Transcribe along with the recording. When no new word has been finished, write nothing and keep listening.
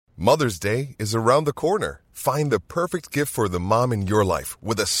Mother's Day is around the corner. Find the perfect gift for the mom in your life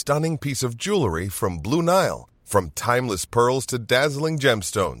with a stunning piece of jewelry from Blue Nile. From timeless pearls to dazzling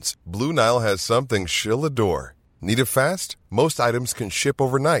gemstones, Blue Nile has something she'll adore. Need it fast? Most items can ship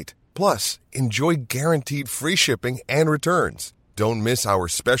overnight. Plus, enjoy guaranteed free shipping and returns. Don't miss our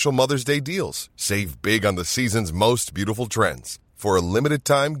special Mother's Day deals. Save big on the season's most beautiful trends. For a limited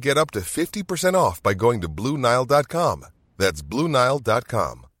time, get up to 50% off by going to BlueNile.com. That's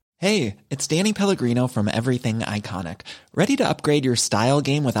BlueNile.com. Hey, it's Danny Pellegrino from Everything Iconic. Ready to upgrade your style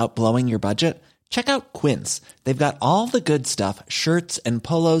game without blowing your budget? Check out Quince. They've got all the good stuff, shirts and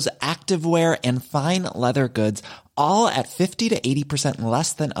polos, activewear, and fine leather goods, all at 50 to 80%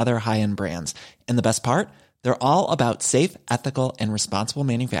 less than other high-end brands. And the best part? They're all about safe, ethical, and responsible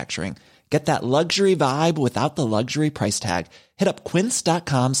manufacturing. Get that luxury vibe without the luxury price tag. Hit up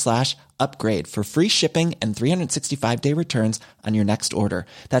quince.com/upgrade for free shipping and 365-day returns on your next order.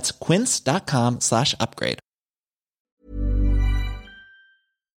 That's quince.com/upgrade.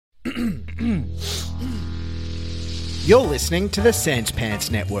 You're listening to the Sans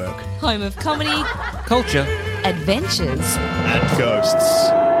Pants Network. Home of comedy, culture, adventures, and ghosts.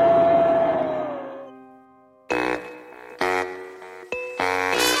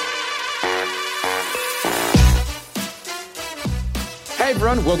 Hey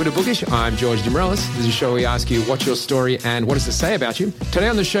everyone, welcome to Bookish. I'm George DeMorellis. This is a show where we ask you what's your story and what does it say about you. Today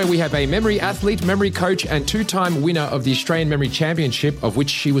on the show we have a memory athlete, memory coach and two-time winner of the Australian Memory Championship, of which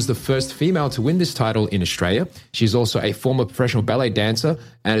she was the first female to win this title in Australia. She's also a former professional ballet dancer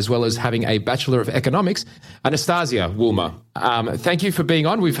and as well as having a Bachelor of Economics. Anastasia Woolmer, thank you for being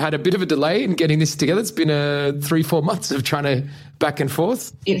on. We've had a bit of a delay in getting this together. It's been 3-4 months of trying to back and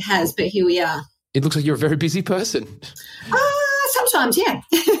forth. It has, but here we are. It looks like you're a very busy person. Sometimes, yeah.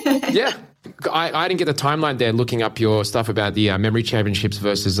 Yeah. I didn't get the timeline there looking up your stuff about the memory championships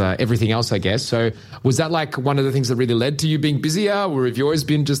versus everything else, I guess. So was that like one of the things that really led to you being busier, or have you always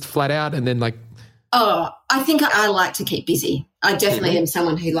been just flat out and then like... Oh, I think I like to keep busy. I definitely am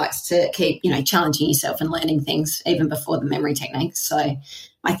someone who likes to keep, challenging yourself and learning things even before the memory techniques. So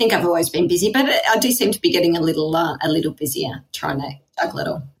I think I've always been busy, but I do seem to be getting a little busier trying to juggle it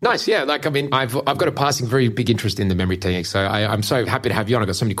all. Nice, yeah. I've got a passing very big interest in the memory techniques, so I'm so happy to have you on. I've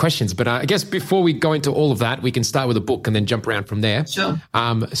got so many questions, but I guess before we go into all of that, we can start with a book and then jump around from there. Sure.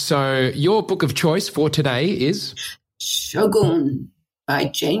 So your book of choice for today is? Shogun by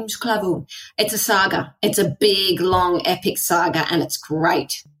James Clavell. It's a saga. It's a big, long, epic saga, and it's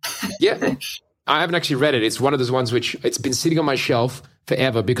great. Yeah. I haven't actually read it. It's one of those ones which it's been sitting on my shelf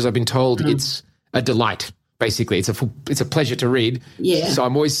forever because I've been told it's a delight. Basically, it's a pleasure to read. Yeah. So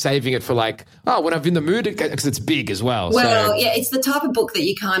I'm always saving it for when I'm in the mood, because it's big as well. Well, yeah, it's the type of book that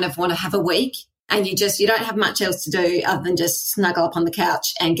you kind of want to have a week and you don't have much else to do other than just snuggle up on the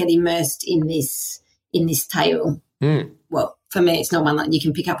couch and get immersed in this tale. Mm. Well, for me, it's not one that you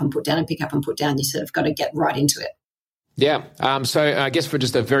can pick up and put down and pick up and put down. You sort of got to get right into it. Yeah. So I guess for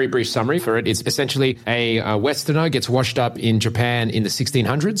just a very brief summary for it, it's essentially a Westerner gets washed up in Japan in the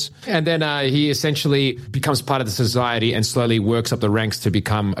 1600s. And then he essentially becomes part of the society and slowly works up the ranks to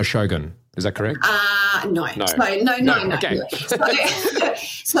become a shogun. Is that correct? No. No. No. Okay.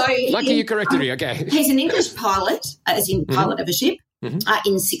 So lucky you corrected me. Okay. He's an English pilot, as in pilot of a ship. In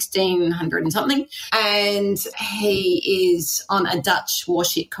 1600 and something, and he is on a Dutch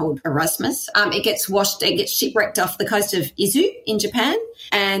warship called Erasmus. It gets shipwrecked off the coast of Izu in Japan,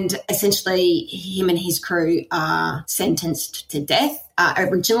 and essentially him and his crew are sentenced to death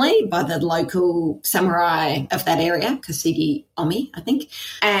originally by the local samurai of that area, Kasugi Omi, I think.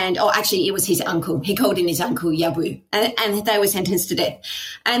 And, actually, it was his uncle. He called in his uncle Yabu, and they were sentenced to death.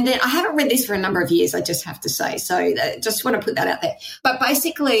 And then I haven't read this for a number of years, I just have to say. So just want to put that out there. But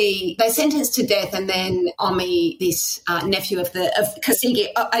basically, they're sentenced to death, and then Omi, this nephew of Kasugi,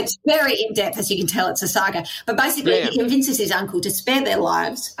 it's very in-depth, as you can tell, it's a saga. But basically, he convinces his uncle to spare their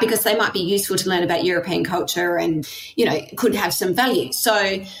lives because they might be useful to learn about European culture and, could have some value.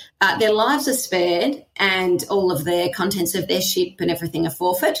 So their lives are spared and all of their contents of their ship and everything are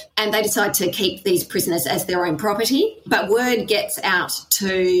forfeit, and they decide to keep these prisoners as their own property. But word gets out to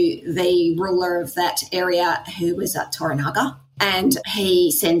the ruler of that area, who was at Toranaga, and he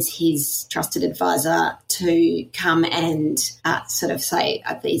sends his trusted advisor to come and sort of say,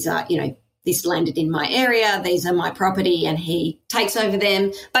 these are, this landed in my area, these are my property, and he takes over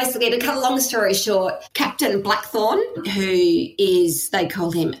them. Basically, to cut a long story short, Captain Blackthorn, who is, they call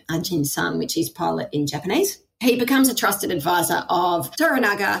him Ajin-san, which is pilot in Japanese, he becomes a trusted advisor of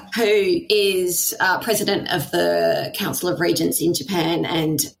Toranaga, who is president of the Council of Regents in Japan.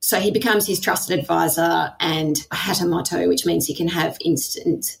 And so he becomes his trusted advisor and hatamoto, which means he can have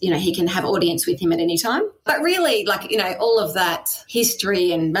he can have audience with him at any time. But really, all of that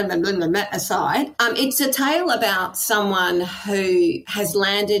history and blah, blah, blah, blah, blah aside, it's a tale about someone who has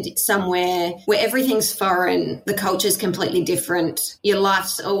landed somewhere where everything's foreign, the culture's completely different, your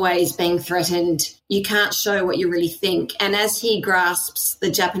life's always being threatened, you can't show what you really think. And as he grasps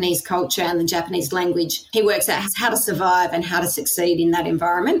the Japanese culture and the Japanese language, he works out how to survive and how to succeed in that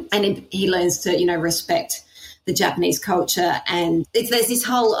environment. And he learns to, respect the Japanese culture. And there's this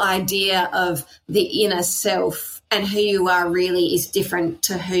whole idea of the inner self, and who you are really is different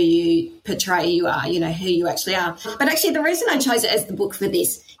to who you portray you are, who you actually are. But actually, the reason I chose it as the book for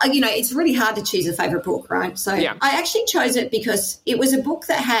this, it's really hard to choose a favourite book, right? So yeah. I actually chose it because it was a book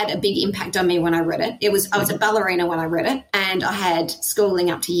that had a big impact on me when I read it. I was a ballerina when I read it, and I had schooling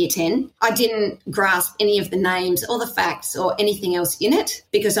up to year 10. I didn't grasp any of the names or the facts or anything else in it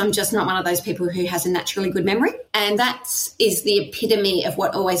because I'm just not one of those people who has a naturally good memory. And that is the epitome of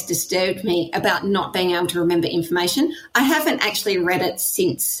what always disturbed me about not being able to remember information. I haven't actually read it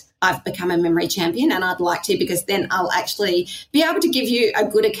since I've become a memory champion, and I'd like to, because then I'll actually be able to give you a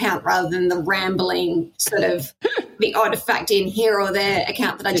good account rather than the rambling sort of the odd fact in here or there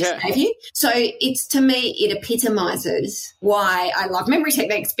account that I just gave you. So to me, it epitomizes why I love memory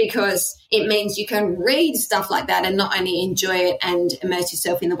techniques, because it means you can read stuff like that and not only enjoy it and immerse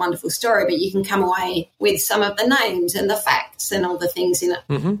yourself in the wonderful story, but you can come away with some of the names and the facts and all the things in it.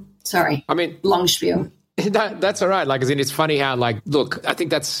 Mm-hmm. Sorry. Long spiel. That's all right. It's funny how, look, I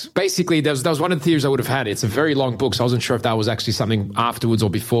think that's basically, that was one of the theories I would have had. It's a very long book, so I wasn't sure if that was actually something afterwards or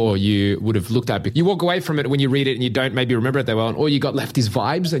before you would have looked at. But you walk away from it when you read it and you don't maybe remember it that well, and all you got left is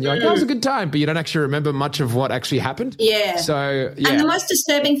vibes, and you're like, that was a good time, but you don't actually remember much of what actually happened. Yeah. So, yeah. And the most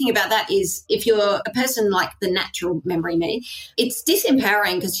disturbing thing about that is if you're a person like the natural memory me, it's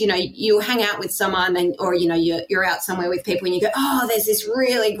disempowering because, you'll hang out with someone or you're out somewhere with people and you go, oh, there's this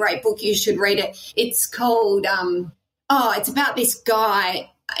really great book, you should read it. It's called, it's about this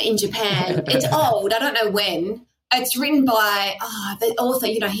guy in Japan. It's old. I don't know when. It's written by the author,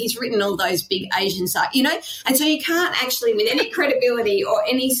 he's written all those big Asian sites, and so you can't actually, with any credibility or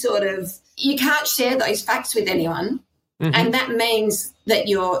any sort of, you can't share those facts with anyone. Mm-hmm. And that means that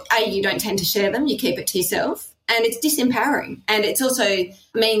you don't tend to share them, you keep it to yourself. And it's disempowering. And it also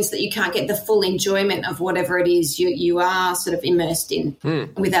means that you can't get the full enjoyment of whatever it is you are sort of immersed in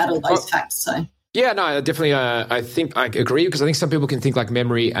without all those facts. So. Yeah, no, definitely. I think I agree, because I think some people can think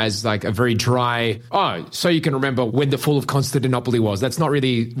memory as a very dry, so you can remember when the fall of Constantinople was. That's not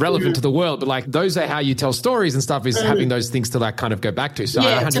really relevant to the world, but those are how you tell stories and stuff, is having those things to kind of go back to. So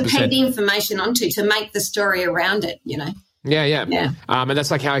yeah, 100%. To pay the information onto, to make the story around it, Yeah. And that's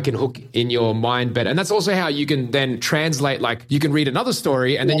how it can hook in your mind better. And that's also how you can then translate, you can read another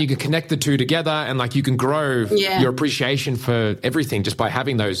story and then you can connect the two together, and you can grow your appreciation for everything just by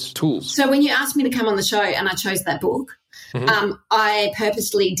having those tools. So when you asked me to come on the show and I chose that book, I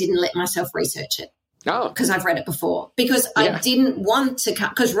purposely didn't let myself research it. Oh. Because I've read it before. Because I didn't want to come,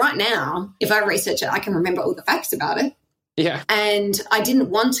 because right now, if I research it, I can remember all the facts about it. Yeah. And I didn't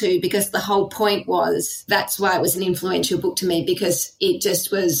want to, because the whole point was, that's why it was an influential book to me, because it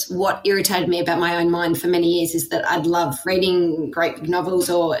just was what irritated me about my own mind for many years, is that I'd love reading great novels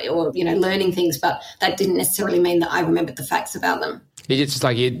or learning things, but that didn't necessarily mean that I remembered the facts about them. It's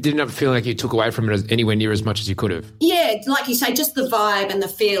just you didn't have a feeling like you took away from it anywhere near as much as you could have. Yeah, like you say, just the vibe and the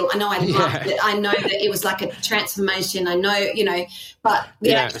feel. I know I loved it. I know that it was like a transformation. I know, but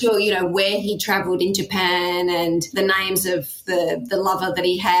the actual, where he travelled in Japan and the names of the lover that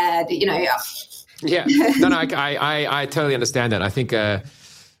he had, Yeah. No, I totally understand that. I think, so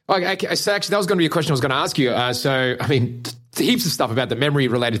actually that was going to be a question I was going to ask you. Heaps of stuff about the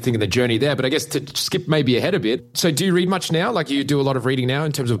memory-related thing and the journey there, but I guess to skip maybe ahead a bit. So do you read much now? You do a lot of reading now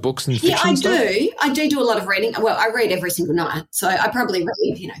in terms of books and fiction? Yeah, I stuff? do. I do a lot of reading. Well, I read every single night. So I probably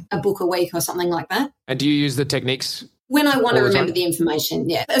read, a book a week or something like that. And do you use the techniques? When I want to remember the information,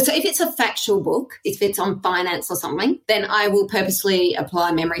 yeah. So if it's a factual book, if it's on finance or something, then I will purposely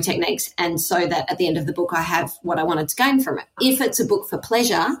apply memory techniques, and so that at the end of the book I have what I wanted to gain from it. If it's a book for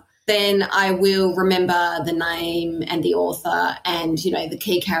pleasure, then I will remember the name and the author and, you know, the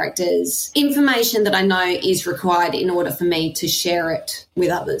key characters, information that I know is required in order for me to share it with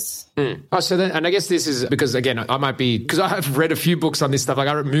others. Oh, so then, and I guess this is because, again, I might be, because I have read a few books on this stuff. Like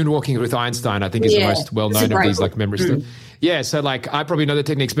I read Moonwalking with Einstein, I think is the most well-known of these like memory stuff. Yeah, so like I probably know the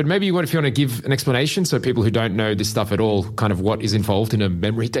techniques, but maybe if you want to give an explanation so people who don't know this stuff at all, kind of what is involved in a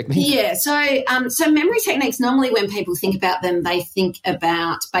memory technique. Yeah, so memory techniques, normally when people think about them, they think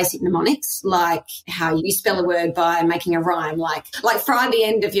about basic mnemonics, like how you spell a word by making a rhyme, like fry the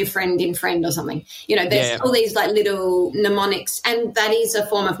end of your friend in friend or something. You know, there's all these like little mnemonics, and that is a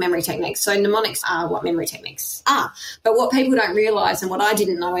form of memory techniques. So mnemonics are what memory techniques are. But what people don't realise, and what I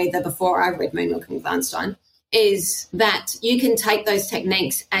didn't know either before I read Moonwalking with Einstein, is that you can take those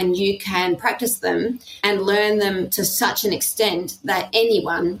techniques and you can practice them and learn them to such an extent that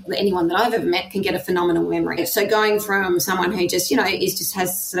anyone that I've ever met can get a phenomenal memory. So going from someone who just, you know,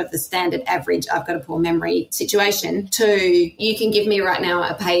 has sort of the standard average, I've got a poor memory situation, to you can give me right now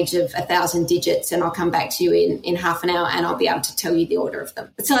a page of 1,000 digits and I'll come back to you in half an hour and I'll be able to tell you the order of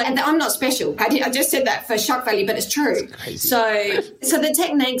them. So, and I'm not special. I just said that for shock value, but it's true. So the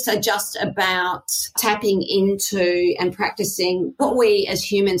techniques are just about tapping into and practicing what we as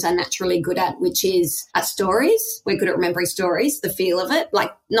humans are naturally good at, which is stories. We're good at remembering stories, the feel of it,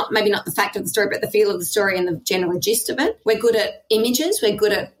 like maybe not the fact of the story, but the feel of the story and the general gist of it. We're good at images. We're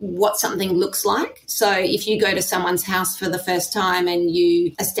good at what something looks like. So if you go to someone's house for the first time and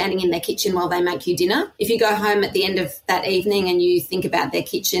you are standing in their kitchen while they make you dinner, if you go home at the end of that evening and you think about their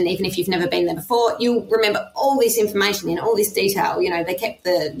kitchen, even if you've never been there before, you'll remember all this information in all this detail. You know, they kept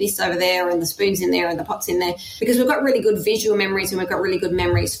this over there and the spoons in there and the pots in there, because we've got really good visual memories and we've got really good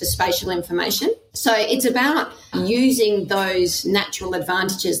memories for spatial information. So it's about using those natural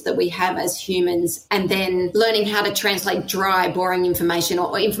advantages that we have as humans and then learning how to translate dry, boring information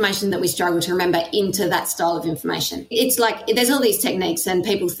or information that we struggle to remember into that style of information. It's like there's all these techniques and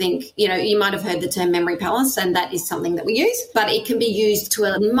people think, you know, you might have heard the term memory palace, and that is something that we use, but it can be used to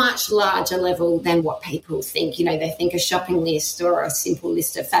a much larger level than what people think. You know, they think a shopping list or a simple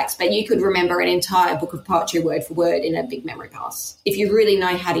list of facts, but you could remember an entire book of poetry word for word in a big memory palace if you really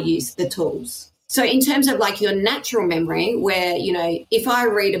know how to use the tools. So in terms of like your natural memory, where, you know, if I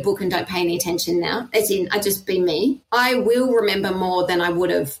read a book and don't pay any attention now, as in I just be me, I will remember more than I would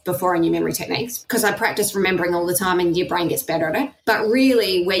have before I knew memory techniques, because I practice remembering all the time and your brain gets better at it. But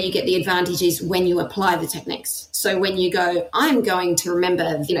really where you get the advantage is when you apply the techniques. So when you go, I'm going to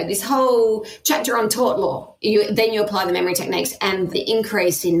remember, you know, this whole chapter on tort law, then you apply the memory techniques and the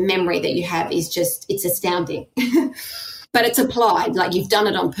increase in memory that you have is just, it's astounding. But it's applied, like you've done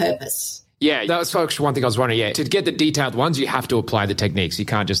it on purpose. Yeah, that's actually one thing I was wondering. Yeah, to get the detailed ones, you have to apply the techniques. You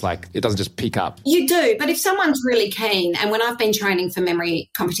can't just it doesn't just pick up. You do, but if someone's really keen, and when I've been training for memory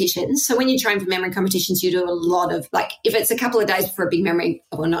competitions, so when you train for memory competitions, you do a lot of, like, if it's a couple of days before a big memory,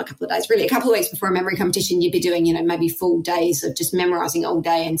 well, not a couple of days, really, a couple of weeks before a memory competition, you'd be doing, you know, maybe full days of just memorizing all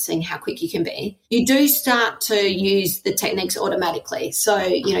day and seeing how quick you can be. You do start to use the techniques automatically. So,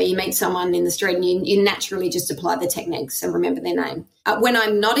 you know, you meet someone in the street and you naturally just apply the techniques and remember their name. When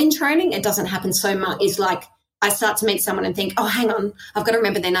I'm not in training, it doesn't happen so much. It's like I start to meet someone and think, oh, hang on, I've got to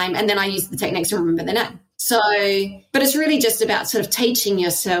remember their name. And then I use the techniques to remember their name. So, but it's really just about sort of teaching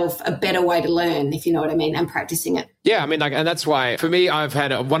yourself a better way to learn, if you know what I mean, and practicing it. Yeah, I mean, like, and that's why for me, I've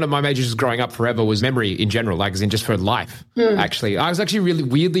had one of my majors growing up forever was memory in general, like as in just for life, actually. I was actually really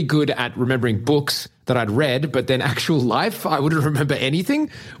weirdly good at remembering books that I'd read, but then actual life, I wouldn't remember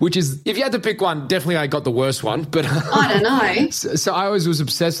anything, which is, if you had to pick one, definitely I got the worst one. But I don't know. So I always was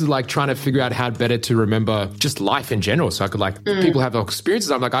obsessed with like trying to figure out how better to remember just life in general. So I could like, people have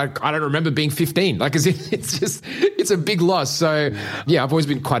experiences. I'm like, I don't remember being 15. Like, it's a big loss. So yeah, I've always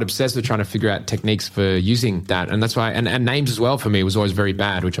been quite obsessed with trying to figure out techniques for using that. And that's why, and names as well for me was always very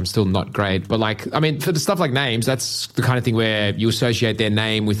bad, which I'm still not great. But like, I mean, for the stuff like names, that's the kind of thing where you associate their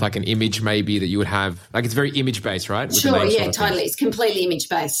name with like an image maybe that you would have. Like it's very image based, right? Sure, yeah, totally. It's completely image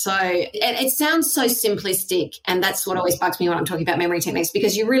based. So it sounds so simplistic, and that's what always bugs me when I'm talking about memory techniques,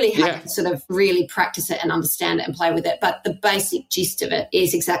 because you really have to sort of really practice it and understand it and play with it. But the basic gist of it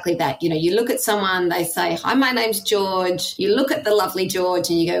is exactly that. You know, you look at someone, they say, hi, my name's George. You look at the lovely George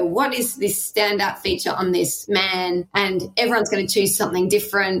and you go, what is this standout feature on this man? And everyone's going to choose something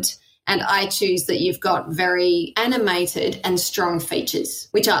different. And I choose that you've got very animated and strong features,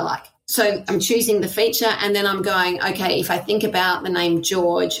 which I like. So I'm choosing the feature and then I'm going, okay, if I think about the name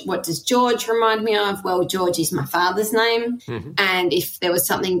George, what does George remind me of? Well, George is my father's name. Mm-hmm. And if there was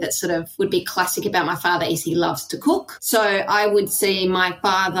something that sort of would be classic about my father is he loves to cook. So I would see my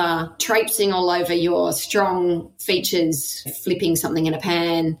father traipsing all over your strong features, flipping something in a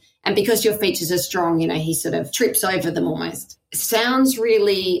pan, And because your features are strong, he sort of trips over them almost. Sounds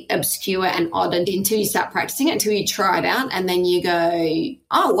really obscure and odd until you start practicing it, until you try it out, and then you go,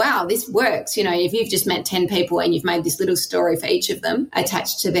 oh, wow, this works. If you've just met 10 people and you've made this little story for each of them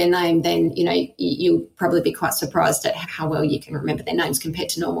attached to their name, then, you'll probably be quite surprised at how well you can remember their names compared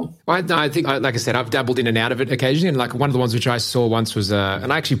to normal. I think, like I said, I've dabbled in and out of it occasionally. And like one of the ones which I saw once was,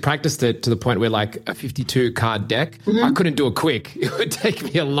 and I actually practiced it to the point where like a 52 card deck, I couldn't do it quick. It would take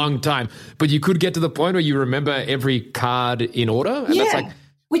me a long time. But you could get to the point where you remember every card in order. And that's like,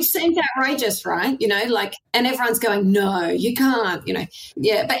 which seems outrageous, right? And everyone's going, no, you can't,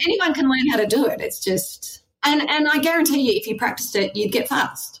 Yeah, but anyone can learn how to do it. It's just, and I guarantee you, if you practiced it, you'd get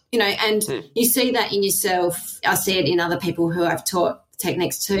fast, and you see that in yourself. I see it in other people who I've taught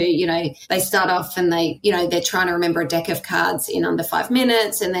techniques too. They start off and they're trying to remember a deck of cards in under 5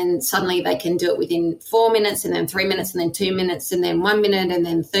 minutes, and then suddenly they can do it within 4 minutes, and then 3 minutes, and then 2 minutes, and then 1 minute, and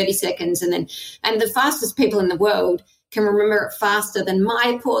then 30 seconds. And the fastest people in the world can remember it faster than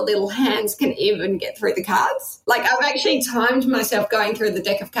my poor little hands can even get through the cards. Like, I've actually timed myself going through the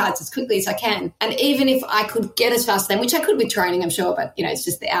deck of cards as quickly as I can. And even if I could get as fast then, which I could with training, I'm sure, but, it's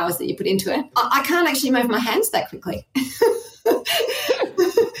just the hours that you put into it, I can't actually move my hands that quickly.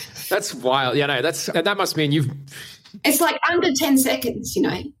 That's wild. Yeah, no, that must mean you've... It's like under 10 seconds, They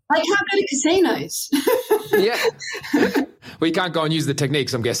can't go to casinos. Yeah. Well, you can't go and use the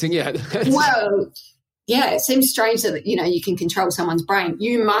techniques, I'm guessing, yeah. Well... Yeah, it seems strange that, you can control someone's brain.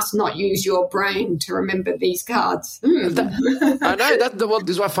 You must not use your brain to remember these cards. I know. Well,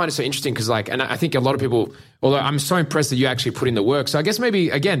 this is why I find it so interesting because, and I think a lot of people, although I'm so impressed that you actually put in the work. So I guess maybe,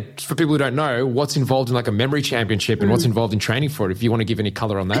 again, for people who don't know, what's involved in like a memory championship and what's involved in training for it, if you want to give any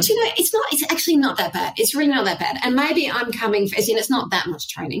color on that. But, it's actually not that bad. It's really not that bad. And maybe I'm coming, it's not that much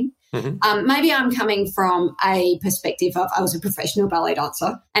training. Maybe I'm coming from a perspective of I was a professional ballet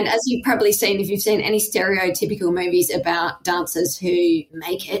dancer. And as you've probably seen, if you've seen any stereotypical movies about dancers who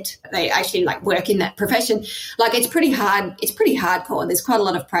make it, they actually work in that profession. It's pretty hard. It's pretty hardcore. There's quite a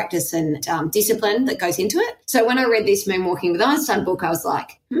lot of practice and discipline that goes into it. So when I read this Moonwalking with Einstein book, I was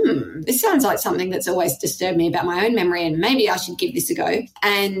like, this sounds like something that's always disturbed me about my own memory, and maybe I should give this a go.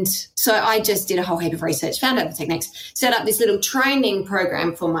 And so I just did a whole heap of research, found out the techniques, set up this little training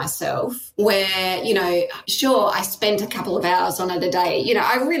program for myself where, sure, I spent a couple of hours on it a day.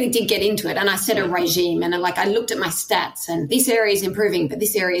 I really did get into it, and I set a regime, and I looked at my stats, and this area is improving, but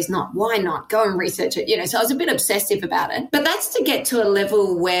this area is not. Why not? Go and research it. So I was a bit obsessive about it. But that's to get to a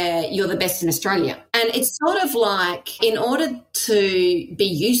level where you're the best in Australia. And it's sort of like, in order to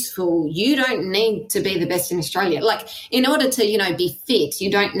be useful, you don't need to be the best in Australia. In order to, be fit, you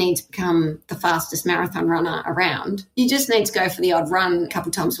don't need to become the fastest marathon runner around. You just need to go for the odd run a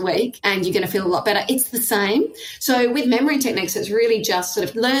couple times a week and you're going to feel a lot better. It's the same. So with memory techniques, it's really just sort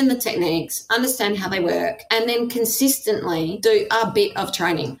of learn the techniques, understand how they work, and then consistently do a bit of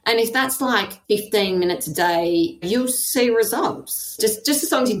training. And if that's 15 minutes a day, you'll see results. Just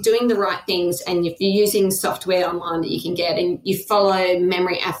as long as you're doing the right things, and if you're using software online that you can get, and you follow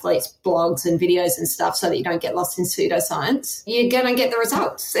memory athletes' blogs and videos and stuff so that you don't get lost in pseudoscience, you're going to get the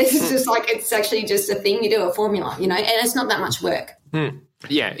results. It's just it's actually just a thing you do, a formula, and it's not that much work.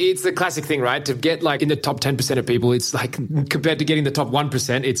 Yeah, it's the classic thing, right? To get in the top 10% of people, it's compared to getting the top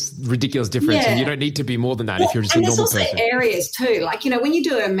 1%, it's ridiculous difference. And you don't need to be more than that if you're just a normal person. And there's also areas too. When you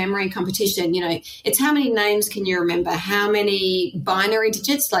do a memory competition, it's how many names can you remember? How many binary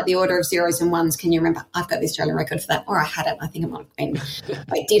digits, the order of zeros and ones, can you remember? I've got the Australian record for that, or I had it. I think it might have been.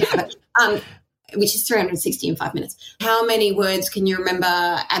 I did have it. Which is 360 in 5 minutes. How many words can you remember?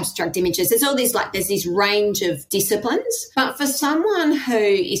 Abstract images. There's all these, there's this range of disciplines. But for someone who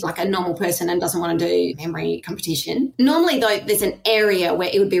is a normal person and doesn't want to do memory competition, normally, though, there's an area where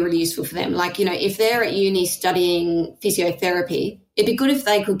it would be really useful for them. If they're at uni studying physiotherapy, it'd be good if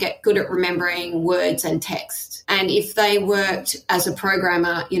they could get good at remembering words and text. And if they worked as a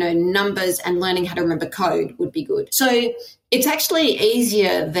programmer, numbers and learning how to remember code would be good. So it's actually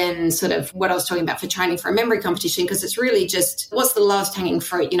easier than sort of what I was talking about for training for a memory competition, because it's really just what's the lowest hanging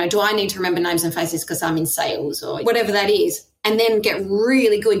fruit? Do I need to remember names and faces because I'm in sales or whatever that is? And then get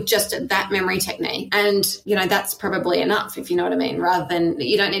really good just at that memory technique. And, that's probably enough, if you know what I mean, rather than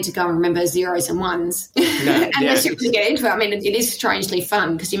you don't need to go and remember zeros and ones. Unless you really get into it. I mean, it is strangely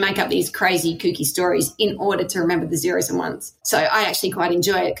fun because you make up these crazy, kooky stories in order to remember the zeros and ones. So I actually quite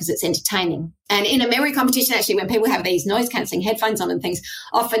enjoy it because it's entertaining. And in a memory competition, actually, when people have these noise-cancelling headphones on and things,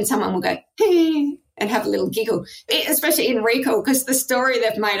 often someone will go, hey, and have a little giggle, especially in recall, because the story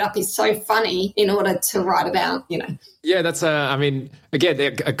they've made up is so funny in order to write about, Yeah, that's, again,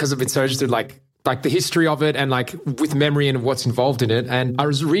 because I've been so interested, like the history of it and like with memory and what's involved in it. And I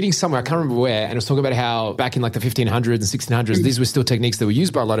was reading somewhere, I can't remember where, and it was talking about how back in like the 1500s and 1600s, these were still techniques that were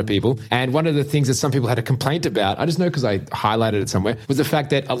used by a lot of people. And one of the things that some people had a complaint about, I just know because I highlighted it somewhere, was the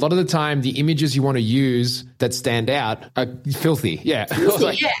fact that a lot of the time the images you want to use that stand out are filthy. Yeah.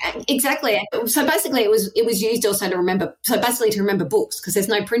 Yeah, exactly. So basically it was used also to remember books, because there's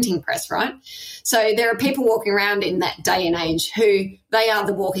no printing press, right? So there are people walking around in that day and age who they are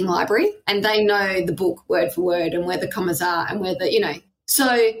the walking library, and they know the book word for word and where the commas are and where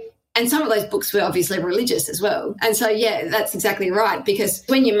and some of those books were obviously religious as well. And so, yeah, that's exactly right, because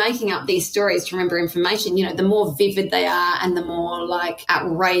when you're making up these stories to remember information, the more vivid they are and the more like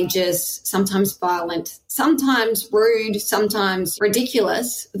outrageous, sometimes violent, sometimes rude, sometimes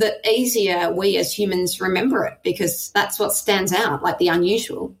ridiculous, the easier we as humans remember it, because that's what stands out, like the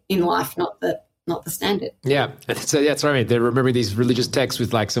unusual in life, not the standard. Yeah. So that's what I mean. They're remembering these religious texts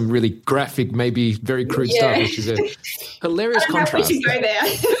with like some really graphic, maybe very crude stuff, which is a hilarious contrast. We should go there.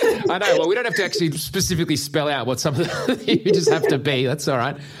 I know. Well, we don't have to actually specifically spell out what some of the images have to be. That's all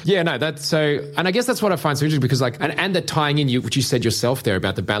right. Yeah, no, that's so, and I guess that's what I find so interesting, because like, and the tying in which you said yourself there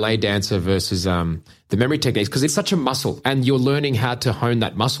about the ballet dancer versus the memory techniques, because it's such a muscle and you're learning how to hone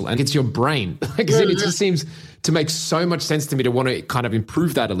that muscle, and it's your brain. Like, it just seems to make so much sense to me to want to kind of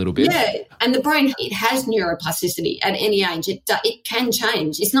improve that a little bit. Yeah, and the brain, it has neuroplasticity at any age. It can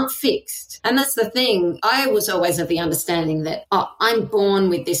change. It's not fixed. And that's the thing. I was always of the understanding that, I'm born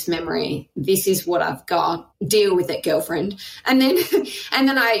with this memory. This is what I've got. Deal with it, girlfriend. And then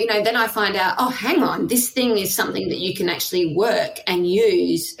I find out, hang on, this thing is something that you can actually work and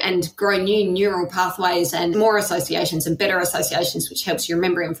use and grow new neural pathways and more associations and better associations, which helps you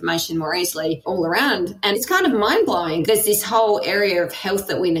remember information more easily all around. And it's kind of mind-blowing. There's this whole area of health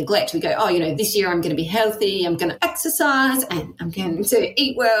that we neglect. We go, this year I'm going to be healthy, I'm going to exercise, and I'm going to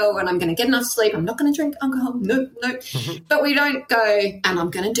eat well, and I'm going to get enough sleep, I'm not going to drink alcohol, no. But we don't go, and I'm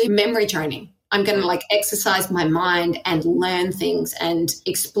going to do memory training. I'm going to exercise my mind and learn things and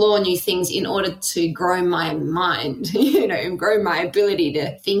explore new things in order to grow my mind, grow my ability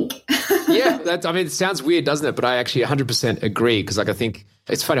to think. Yeah, it sounds weird, doesn't it? But I actually 100% agree, because I think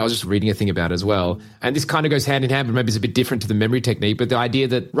it's funny. I was just reading a thing about it as well. And this kind of goes hand in hand, but maybe it's a bit different to the memory technique. But the idea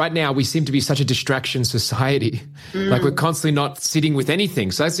that right now we seem to be such a distraction society. Like, we're constantly not sitting with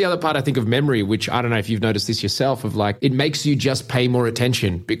anything. So that's the other part, I think, of memory, which I don't know if you've noticed this yourself, of like, it makes you just pay more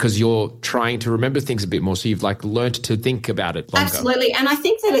attention because you're trying to remember things a bit more. So you've learned to think about it longer. Absolutely. And I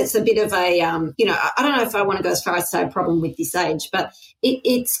think that it's a bit of a, I don't know if I want to go as far as to say a problem with this age, but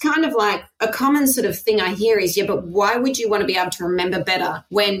it's kind of like a common sort of thing I hear is, but why would you want to be able to remember better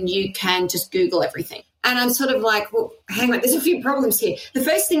when you can just Google everything? And I'm sort of like, well, hang on, there's a few problems here. The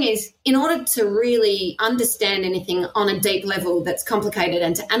first thing is, in order to really understand anything on a deep level that's complicated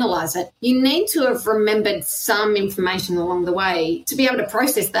and to analyse it, you need to have remembered some information along the way to be able to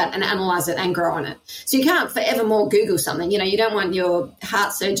process that and analyse it and grow on it. So you can't forevermore Google something. You don't want your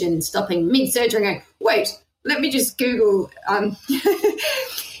heart surgeon stopping mid-surgery and going, wait, let me just Google. At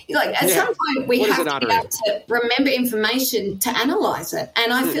some point, we have to be able to remember information to analyse it.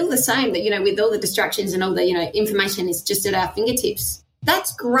 And I feel the same, that, with all the distractions and all the, information is just at our fingertips.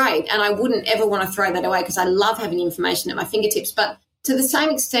 That's great. And I wouldn't ever want to throw that away, because I love having information at my fingertips. But to the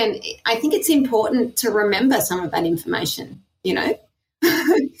same extent, I think it's important to remember some of that information,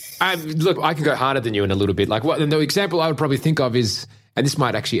 Look, I can go harder than you in a little bit. The example I would probably think of is, and this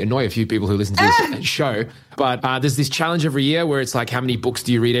might actually annoy a few people who listen to this show, but there's this challenge every year where it's like, how many books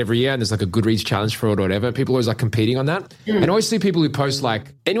do you read every year? And there's a Goodreads challenge for it or whatever. People are always competing on that. And I always see people who post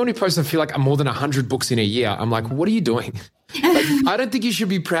anyone who posts, I feel like, more than 100 books in a year. I'm like, what are you doing? I don't think you should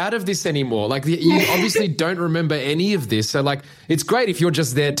be proud of this anymore. You obviously don't remember any of this. So it's great if you're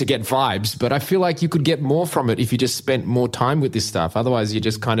just there to get vibes, but I feel like you could get more from it if you just spent more time with this stuff. Otherwise, you're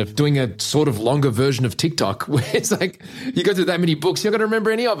just kind of doing a sort of longer version of TikTok where it's you go through that many books, you're going to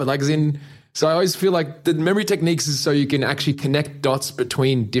remember any of it. So I always feel like the memory techniques is so you can actually connect dots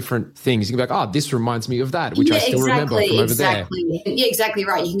between different things. You can be like, this reminds me of that, which I still remember from over there. Yeah, exactly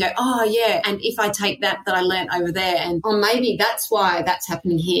right. You can go, and if I take that I learnt over there, and maybe that's why that's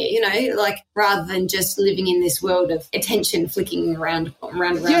happening here, rather than just living in this world of attention flicking around.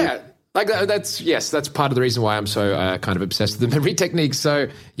 Yeah. That's part of the reason why I'm so kind of obsessed with the memory techniques. So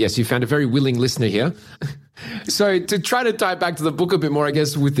yes, you found a very willing listener here. So to try to tie it back to the book a bit more, I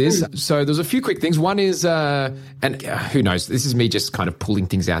guess, with this. So there's a few quick things. One is, who knows, this is me just kind of pulling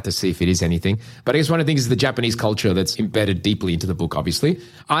things out to see if it is anything. But I guess one of the things is the Japanese culture that's embedded deeply into the book, obviously.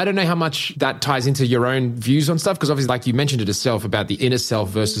 I don't know how much that ties into your own views on stuff, because obviously, like you mentioned it yourself about the inner self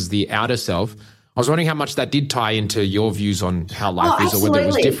versus the outer self. I was wondering how much that did tie into your views on how life is, or whether it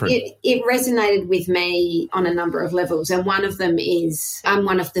was different. It resonated with me on a number of levels. And one of them is I'm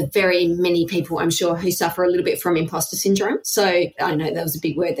one of the very many people, I'm sure, who suffer a little bit from imposter syndrome. So I know that was a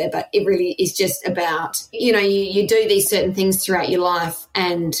big word there, but it really is just about, you do these certain things throughout your life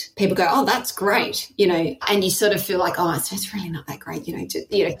and people go, oh, that's great, and you sort of feel like, oh, it's really not that great, so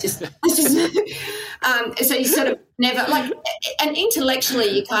you sort of never and intellectually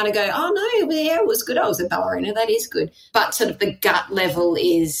you kind of go, oh no, yeah, it was good. I was a ballerina. That is good. But sort of the gut level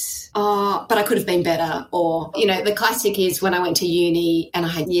is, oh, but I could have been better. Or, the classic is when I went to uni and I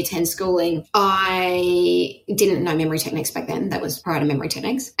had year 10 schooling, I didn't know memory techniques back then. That was prior to memory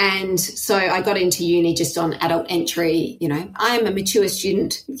techniques. And so I got into uni just on adult entry. I am a mature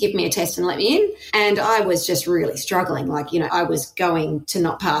student. Give me a test and let me in. And I was just really struggling. I was going to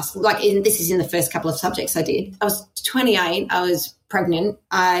not pass. This is in the first couple of subjects I did. I was 28. I was pregnant.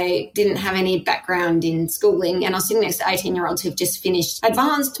 I didn't have any background in schooling, and I was sitting next to 18-year-olds who've just finished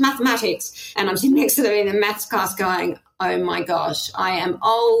advanced mathematics, and I'm sitting next to them in the maths class going, oh my gosh, I am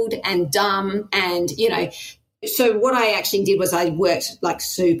old and dumb, and so what I actually did was I worked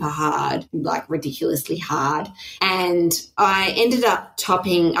super hard, ridiculously hard, and I ended up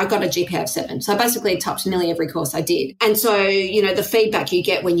I got a GPA of 7. So I basically topped nearly every course I did. And so, the feedback you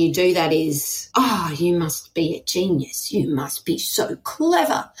get when you do that is, oh, you must be a genius. You must be so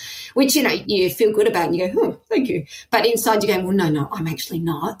clever, which, you feel good about and you go, oh, thank you. But inside you go, well, no, I'm actually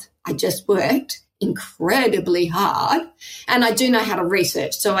not. I just worked incredibly hard, and I do know how to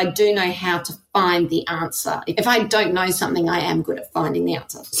research, so I do know how to find the answer. If I don't know something, I am good at finding the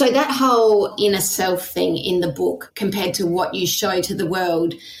answer. So that whole inner self thing in the book compared to what you show to the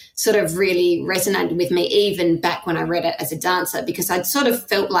world sort of really resonated with me even back when I read it as a dancer, because I'd sort of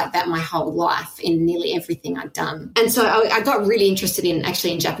felt like that my whole life in nearly everything I'd done. And so I got really interested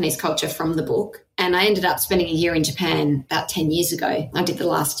in Japanese culture from the book. And I ended up spending a year in Japan about 10 years ago. I did the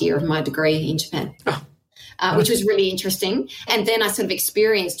last year of my degree in Japan. Which was really interesting. And then I sort of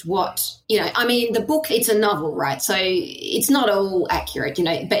experienced the book, it's a novel, right? So it's not all accurate,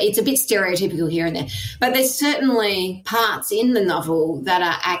 but it's a bit stereotypical here and there. But there's certainly parts in the novel that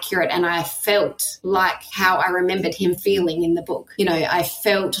are accurate, and I felt like how I remembered him feeling in the book. I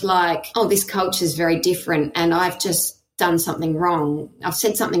felt like, oh, this culture is very different, and I've just done something wrong. I've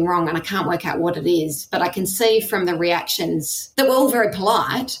said something wrong and I can't work out what it is, but I can see from the reactions that were all very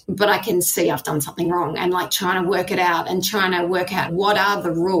polite, but I can see I've done something wrong, and trying to work it out and trying to work out what are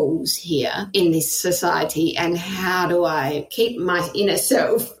the rules here in this society and how do I keep my inner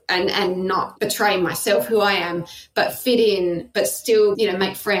self and not betray myself, who I am, but fit in, but still,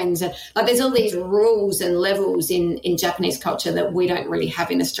 make friends. And there's all these rules and levels in Japanese culture that we don't really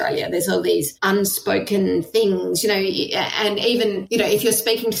have in Australia. There's all these unspoken things, and even, if you're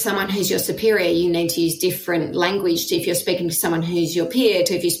speaking to someone who's your superior, you need to use different language to if you're speaking to someone who's your peer,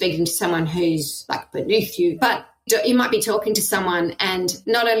 to if you're speaking to someone who's beneath you. But you might be talking to someone and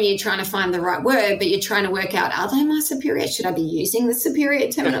not only are you trying to find the right word, but you're trying to work out, are they my superior? Should I be using the superior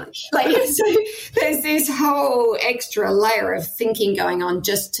terminology? So there's this whole extra layer of thinking going on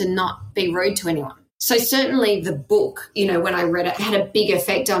just to not be rude to anyone. So certainly the book, when I read it, had a big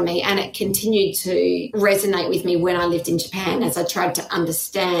effect on me, and it continued to resonate with me when I lived in Japan as I tried to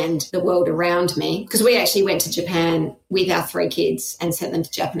understand the world around me. Because we actually went to Japan with our 3 kids and sent them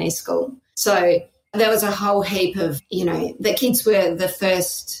to Japanese school. So there was a whole heap of, the kids were the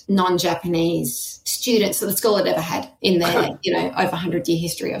first non-Japanese students that the school had ever had in their, over 100-year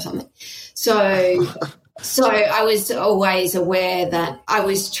history or something. So I was always aware that I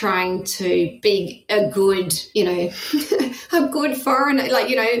was trying to be a good, a good foreigner,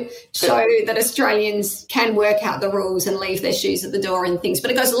 show that Australians can work out the rules and leave their shoes at the door and things.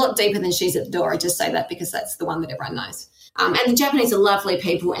 But it goes a lot deeper than shoes at the door. I just say that because that's the one that everyone knows. And the Japanese are lovely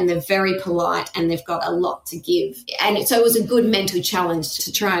people, and they're very polite, and they've got a lot to give. And so it was a good mental challenge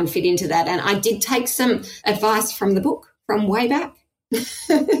to try and fit into that. And I did take some advice from the book from way back.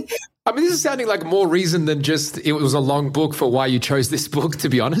 I mean, this is sounding like more reason than just it was a long book for why you chose this book, to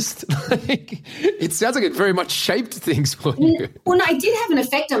be honest. It sounds like it very much shaped things for you. Well, no, it did have an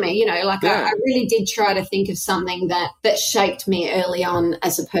effect on me, I really did try to think of something that shaped me early on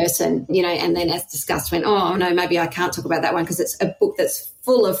as a person, and then as discussed went, oh, no, maybe I can't talk about that one because it's a book that's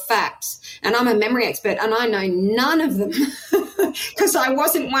full of facts, and I'm a memory expert and I know none of them because I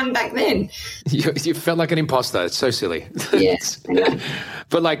wasn't one back then. You felt like an imposter. It's so silly. Yes.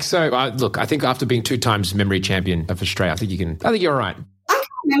 But look, I think after being 2 times memory champion of Australia, I think you're all right. I can't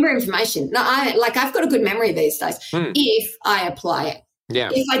remember information. No, I've got a good memory these days if I apply it. Yeah.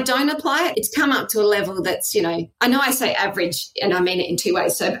 If I don't apply it, it's come up to a level that's, I know I say average and I mean it in two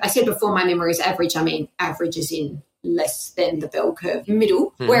ways. So I said before my memory is average, I mean average is in less than the bell curve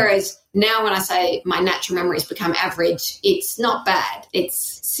middle. Whereas now when I say my natural memory has become average, it's not bad.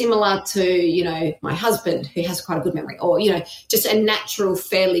 It's similar to, my husband who has quite a good memory or, just a natural,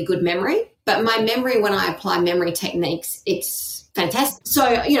 fairly good memory. But my memory, when I apply memory techniques, it's fantastic. So,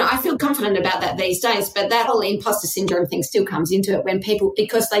 I feel confident about that these days, but that whole imposter syndrome thing still comes into it when people,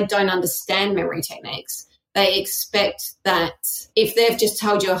 because they don't understand memory techniques, they expect that if they've just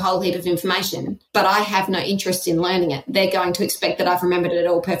told you a whole heap of information, but I have no interest in learning it, they're going to expect that I've remembered it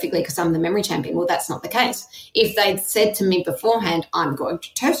all perfectly because I'm the memory champion. Well, that's not the case. If they'd said to me beforehand, I'm going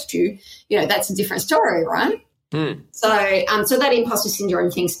to test you, that's a different story, right? So that imposter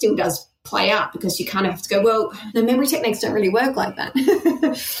syndrome thing still does play out because you kind of have to go, well, the memory techniques don't really work like that.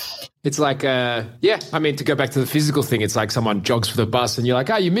 It's like, to go back to the physical thing, it's like someone jogs for the bus and you're like,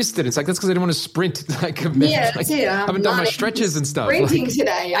 you missed it. It's like, that's because I didn't want to sprint. That's it. I haven't done my stretches and stuff. Sprinting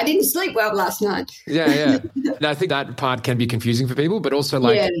today. I didn't sleep well last night. Yeah. And I think that part can be confusing for people, but also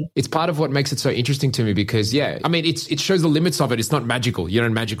it's part of what makes it so interesting to me because, it shows the limits of it. It's not magical. You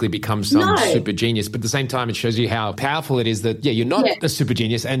don't magically become some super genius, but at the same time, it shows you how powerful it is that, you're not a super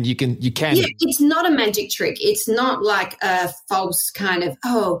genius and you can. Yeah, it's not a magic trick. It's not like a false kind of,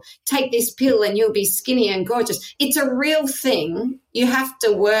 take this pill and you'll be skinny and gorgeous. It's a real thing. You have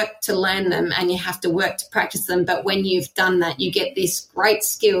to work to learn them and you have to work to practice them. But when you've done that, you get this great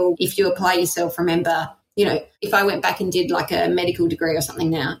skill. If you apply yourself, remember, if I went back and did like a medical degree or something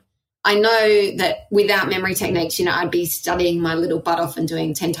now, I know that without memory techniques, I'd be studying my little butt off and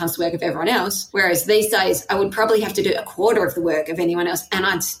doing 10 times the work of everyone else. Whereas these days, I would probably have to do a quarter of the work of anyone else and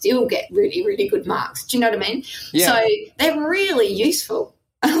I'd still get really, really good marks. Do you know what I mean? Yeah. So they're really useful.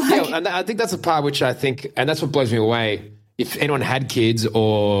 And I think that's the part which I think, and that's what blows me away. If anyone had kids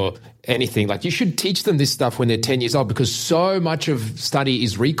or anything, like you should teach them this stuff when they're 10 years old because so much of study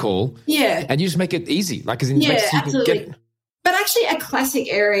is recall. Yeah. And you just make it easy. Like, as in, absolutely. But actually a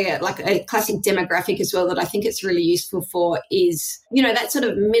classic area, like a classic demographic as well that I think it's really useful for is, that sort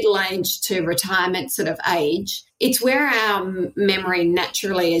of middle age to retirement sort of age. It's where our memory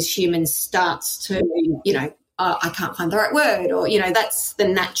naturally as humans starts to, I can't find the right word or, that's the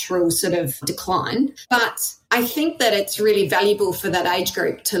natural sort of decline. But I think that it's really valuable for that age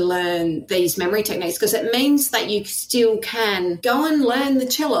group to learn these memory techniques because it means that you still can go and learn the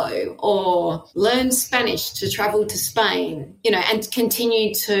cello or learn Spanish to travel to Spain, and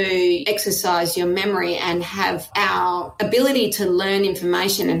continue to exercise your memory and have our ability to learn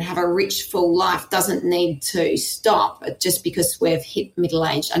information and have a rich, full life doesn't need to stop just because we've hit middle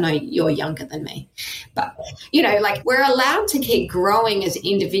age. I know you're younger than me, but, we're allowed to keep growing as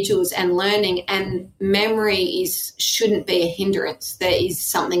individuals and learning, and memory shouldn't be a hindrance. There is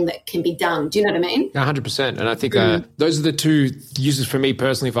something that can be done. Do you know what I mean? 100%. And I think those are the two uses for me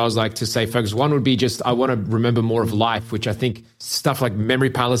personally, if I was like to say focus. One would be just I want to remember more of life, which I think stuff like memory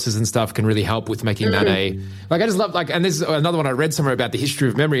palaces and stuff can really help with making that I just love and there's another one I read somewhere about the history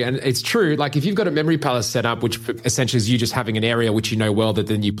of memory, and it's true. Like if you've got a memory palace set up, which essentially is you just having an area which you know well that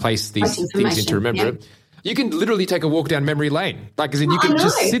then you place these things in to remember it. You can literally take a walk down memory lane. Like, as in, you can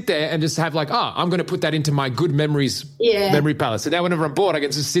just sit there and just have like, I'm going to put that into my good memories memory palace. So now whenever I'm bored, I can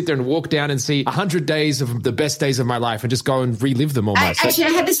just sit there and walk down and see 100 days of the best days of my life and just go and relive them almost. Actually, I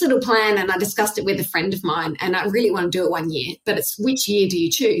had this little plan and I discussed it with a friend of mine and I really want to do it one year, but it's which year do you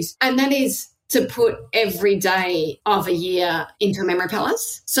choose? And that is to put every day of a year into a memory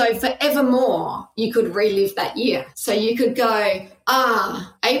palace. So forevermore, you could relive that year. So you could go,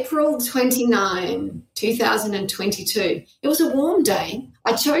 April 29, 2022. It was a warm day.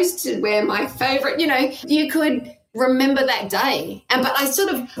 I chose to wear my favourite, you could remember that day. But I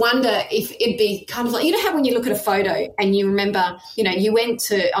sort of wonder if it'd be kind of like, how when you look at a photo and you remember, you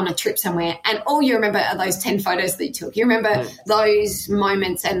went on a trip somewhere and all you remember are those 10 photos that you took. You remember those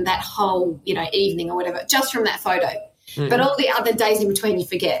moments and that whole, evening or whatever, just from that photo. But all the other days in between you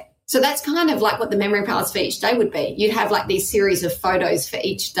forget. So that's kind of like what the memory palace for each day would be. You'd have like these series of photos for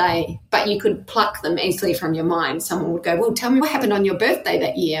each day, but you could pluck them easily from your mind. Someone would go, well, tell me what happened on your birthday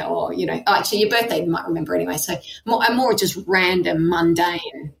that year, or, actually your birthday you might remember anyway. So more just random,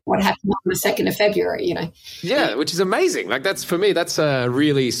 mundane, what happened on the 2nd of February, Yeah, which is amazing. Like that's, for me, that's a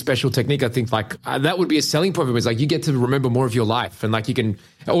really special technique. I think that would be a selling point. It's like you get to remember more of your life and like you can,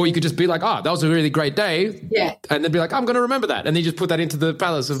 or you could just be like, that was a really great day. Yeah. And then be like, I'm going to remember that. And then you just put that into the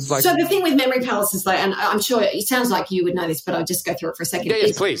palace of like. So the thing with memory palaces though, and I'm sure it sounds like you would know this, but I'll just go through it for a second. Yeah,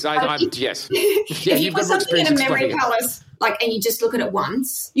 yes, please. Yes. If you put something in a memory palace and you just look at it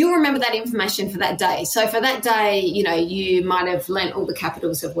once, you'll remember that information for that day. So for that day, you might have learnt all the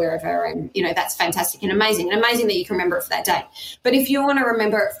capitals of wherever, and, that's fantastic and amazing that you can remember it for that day. But if you want to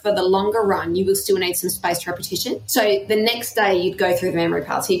remember it for the longer run, you will still need some spaced repetition. So the next day you'd go through the memory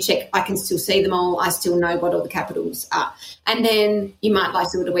palace, you'd check, I can still see them all, I still know what all the capitals are. And then you might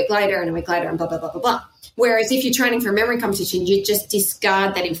do it a week later and a week later and blah, blah, blah, blah, blah. Whereas if you're training for a memory competition, you just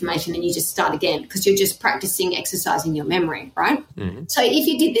discard that information and you just start again because you're just practicing exercising your memory, right? Mm-hmm. So if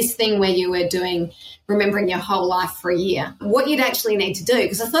you did this thing where you were remembering your whole life for a year, what you'd actually need to do,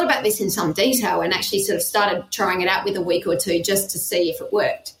 because I thought about this in some detail and actually sort of started trying it out with a week or two just to see if it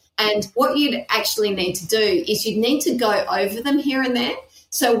worked. And what you'd actually need to do is you'd need to go over them here and there.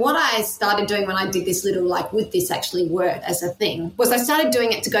 So what I started doing when I did this little, would this actually work as a thing, was I started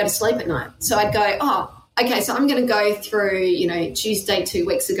doing it to go to sleep at night. So I'd go, okay, so I'm going to go through, Tuesday 2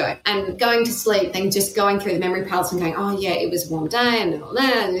 weeks ago, and going to sleep, then just going through the memory palace and going, oh, yeah, it was a warm day, and all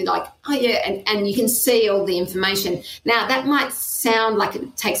that, and oh, yeah, and you can see all the information. Now, that might sound like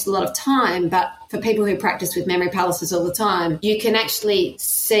it takes a lot of time, but for people who practice with memory palaces all the time, you can actually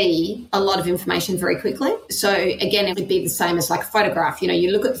see a lot of information very quickly. So, again, it would be the same as a photograph.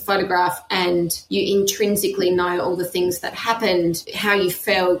 You look at the photograph and you intrinsically know all the things that happened, how you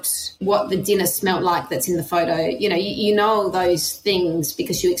felt, what the dinner smelled like that's in the photo. You know all those things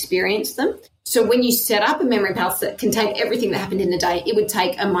because you experienced them. So when you set up a memory palace that contained everything that happened in the day, it would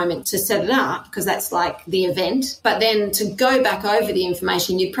take a moment to set it up because that's the event. But then to go back over the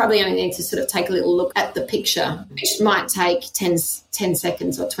information, you'd probably only need to sort of take a little look at the picture, which might take 10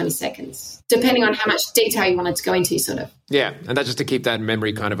 seconds or 20 seconds, depending on how much detail you wanted to go into, sort of. Yeah, and that's just to keep that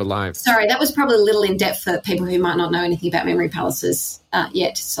memory kind of alive. Sorry, that was probably a little in-depth for people who might not know anything about memory palaces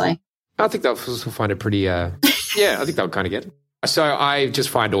yet. So I think they'll find it pretty, I think they'll kind of get it. So I just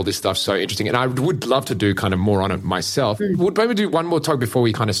find all this stuff so interesting, and I would love to do kind of more on it myself. We'll maybe do one more talk before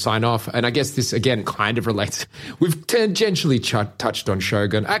we kind of sign off, and I guess this, again, kind of relates. We've tangentially touched on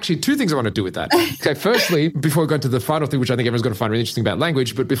Shogun. Actually, two things I want to do with that. Okay, firstly, before we go into the final thing, which I think everyone's going to find really interesting about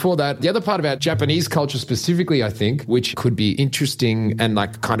language, but before that, the other part about Japanese culture specifically, I think, which could be interesting and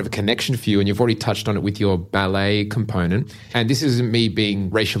kind of a connection for you, and you've already touched on it with your ballet component, and this isn't me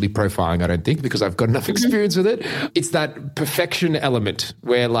being racially profiling, I don't think, because I've got enough experience with it. It's that perfection element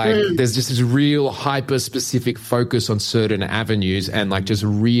where there's just this real hyper specific focus on certain avenues and just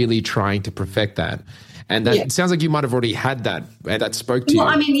really trying to perfect that. And that it sounds like you might have already had that, and that spoke to you. Well,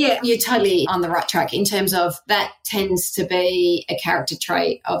 I mean, yeah, you're totally on the right track in terms of that tends to be a character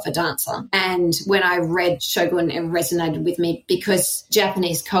trait of a dancer. And when I read Shogun, it resonated with me because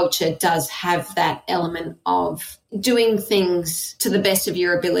Japanese culture does have that element of doing things to the best of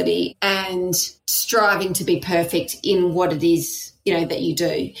your ability and striving to be perfect in what it is that you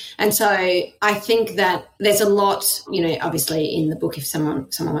do. And so I think that there's a lot, obviously in the book, if someone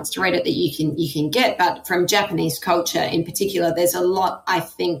wants to read it, that you can get, but from Japanese culture in particular, there's a lot I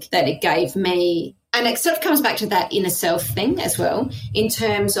think that it gave me. And it sort of comes back to that inner self thing as well, in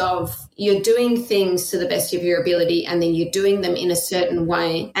terms of you're doing things to the best of your ability and then you're doing them in a certain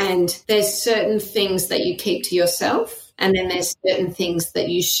way. And there's certain things that you keep to yourself, and then there's certain things that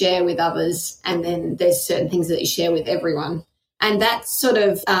you share with others, and then there's certain things that you share with everyone. And that sort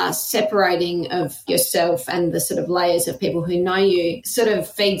of separating of yourself and the sort of layers of people who know you sort of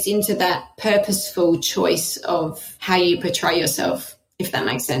feeds into that purposeful choice of how you portray yourself, if that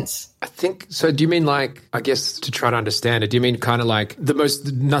makes sense. I think so. Do you mean I guess to try to understand it, do you mean kind of the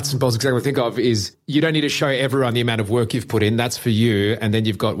most nuts and bolts example I think of is you don't need to show everyone the amount of work you've put in. That's for you. And then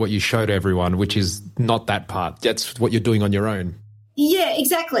you've got what you show to everyone, which is not that part. That's what you're doing on your own. Yeah,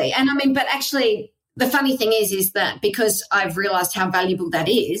 exactly. And I mean, but actually, the funny thing is that because I've realised how valuable that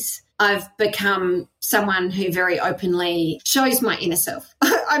is, I've become someone who very openly shows my inner self.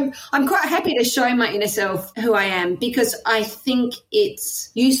 I'm quite happy to show my inner self who I am because I think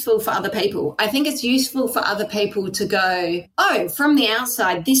it's useful for other people. I think it's useful for other people to go, oh, from the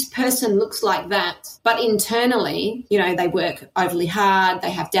outside, this person looks like that. But internally, they work overly hard.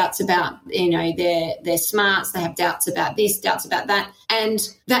 They have doubts about, their smarts. They have doubts about this, doubts about that. And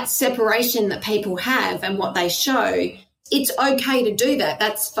that separation that people have and what they show, it's okay to do that.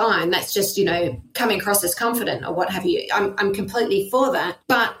 That's fine. That's just, coming across as confident or what have you. I'm completely for that.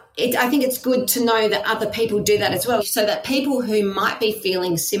 But I think it's good to know that other people do that as well, so that people who might be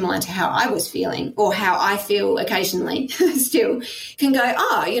feeling similar to how I was feeling or how I feel occasionally still can go,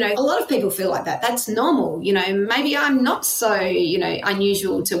 oh, you know, a lot of people feel like that. That's normal. You know, maybe I'm not so, you know,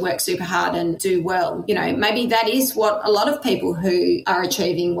 unusual to work super hard and do well. You know, maybe that is what a lot of people who are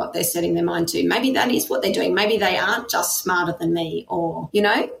achieving what they're setting their mind to, maybe that is what they're doing. Maybe they aren't just smarter than me, or, you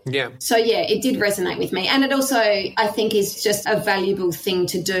know? Yeah. So, yeah, it did resonate with me. And it also, I think, is just a valuable thing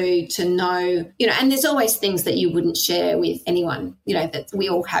to do, to know, you know, and there's always things that you wouldn't share with anyone, you know, that we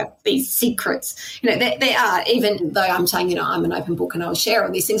all have these secrets. You know, there are, even though I'm saying, you know, I'm an open book and I'll share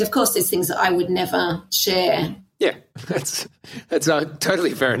all these things, of course there's things that I would never share. Yeah, that's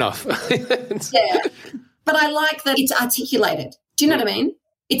totally fair enough. Yeah. But I like that it's articulated. Do you know what I mean?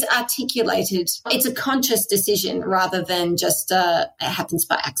 It's articulated. It's a conscious decision rather than just it happens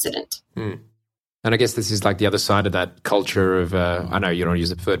by accident. And I guess this is like the other side of that culture of, I know you don't use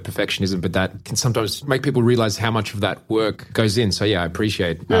the word perfectionism, but that can sometimes make people realize how much of that work goes in. So, yeah, I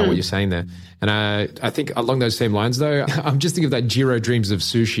appreciate what you're saying there. And I think along those same lines, though, I'm just thinking of that Jiro Dreams of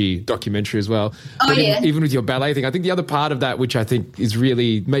Sushi documentary as well. Oh, but yeah. Even with your ballet thing, I think the other part of that, which I think is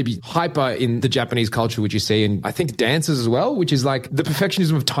really maybe hyper in the Japanese culture, which you see in, I think, dances as well, which is like the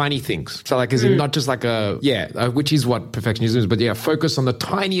perfectionism of tiny things. So like, as in not just like which is what perfectionism is, but yeah, focus on the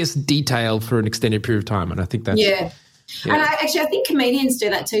tiniest detail for an extended period of time. And I think that's... Yeah. And I think comedians do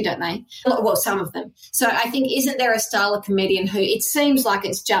that too, don't they? Well, some of them. So I think, isn't there a style of comedian who it seems like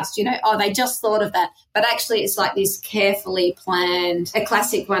it's just, you know, oh, they just thought of that. But actually it's like this carefully planned. A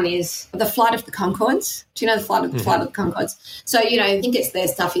classic one is The Flight of the Conchords. Do you know The Flight of the Conchords? So, you know, I think it's their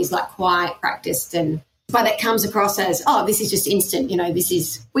stuff is like quite practiced, but it comes across as, oh, this is just instant. You know, this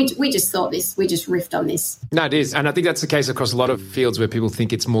is, we just thought this, we just riffed on this. No, it is. And I think that's the case across a lot of fields where people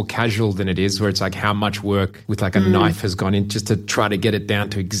think it's more casual than it is, where it's like how much work with like a knife has gone in just to try to get it down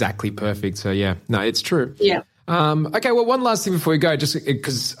to exactly perfect. So, yeah, no, it's true. Yeah. Okay, well, one last thing before we go, just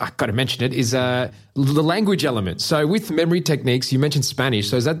because I got to mention it, is the language element. So with memory techniques, you mentioned Spanish.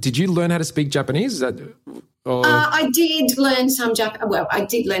 So did you learn how to speak Japanese? Is that... I did learn I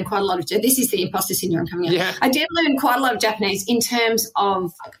did learn quite a lot of. This is the imposter syndrome coming out. Yeah. I did learn quite a lot of Japanese in terms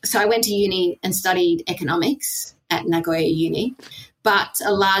of. So I went to uni and studied economics at Nagoya Uni, but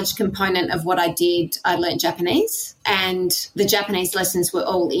a large component of what I did, I learned Japanese, and the Japanese lessons were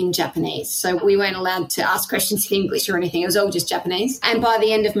all in Japanese. So we weren't allowed to ask questions in English or anything. It was all just Japanese. And by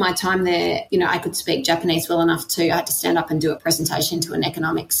the end of my time there, you know, I could speak Japanese well enough I had to stand up and do a presentation to an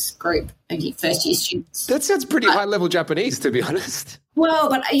economics group of first-year students. That sounds pretty high-level Japanese, to be honest. Well,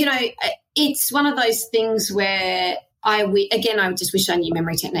 but, you know, it's one of those things where I just wish I knew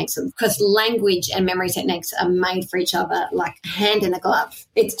memory techniques, because language and memory techniques are made for each other like hand in a glove.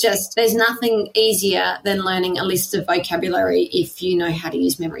 It's just, there's nothing easier than learning a list of vocabulary if you know how to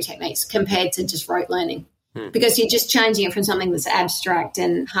use memory techniques compared to just rote learning. Because you're just changing it from something that's abstract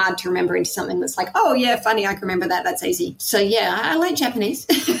and hard to remember into something that's like, oh, yeah, funny, I can remember that. That's easy. So, yeah, I learned Japanese.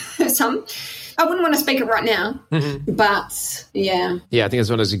 Some. I wouldn't want to speak it right now, but, yeah. Yeah, I think it's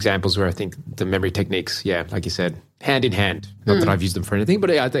one of those examples where I think the memory techniques, yeah, like you said, hand in hand. Not that I've used them for anything, but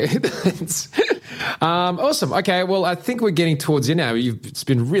yeah, I think it's awesome. Okay, well, I think we're getting towards the end now. It's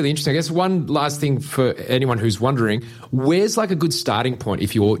been really interesting. I guess one last thing for anyone who's wondering, where's like a good starting point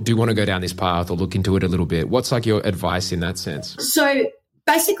if you do want to go down this path or look into it a little bit? What's like your advice in that sense? So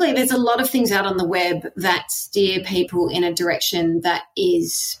basically, there's a lot of things out on the web that steer people in a direction that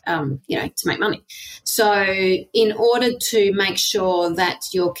is, to make money. So in order to make sure that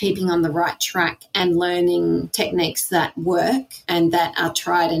you're keeping on the right track and learning techniques that work and that are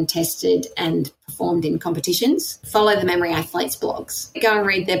tried and tested and performed in competitions, follow the Memory Athletes blogs. Go and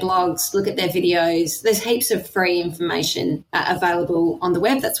read their blogs, look at their videos. There's heaps of free information available on the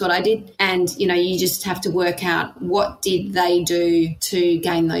web. That's what I did. And, you know, you just have to work out what did they do to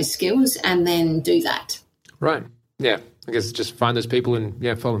gain those skills and then do that. Right. Yeah. I guess just find those people and,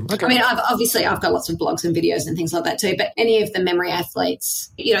 follow them. Okay. I mean, I've got lots of blogs and videos and things like that too, but any of the memory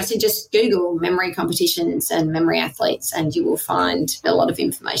athletes, so just Google memory competitions and memory athletes and you will find a lot of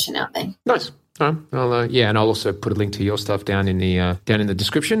information out there. Nice. All right. And I'll also put a link to your stuff down in the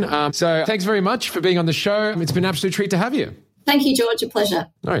description. So thanks very much for being on the show. It's been an absolute treat to have you. Thank you, George. A pleasure.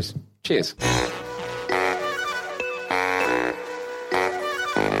 Nice. Cheers.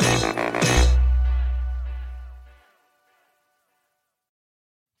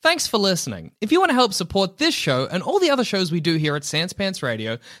 Thanks for listening. If you want to help support this show and all the other shows we do here at Sans Pants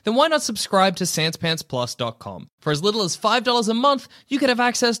Radio, then why not subscribe to SansPantsPlus.com? For as little as $5 a month, you could have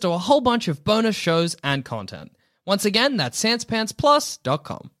access to a whole bunch of bonus shows and content. Once again, that's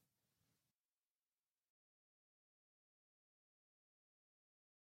SansPantsPlus.com.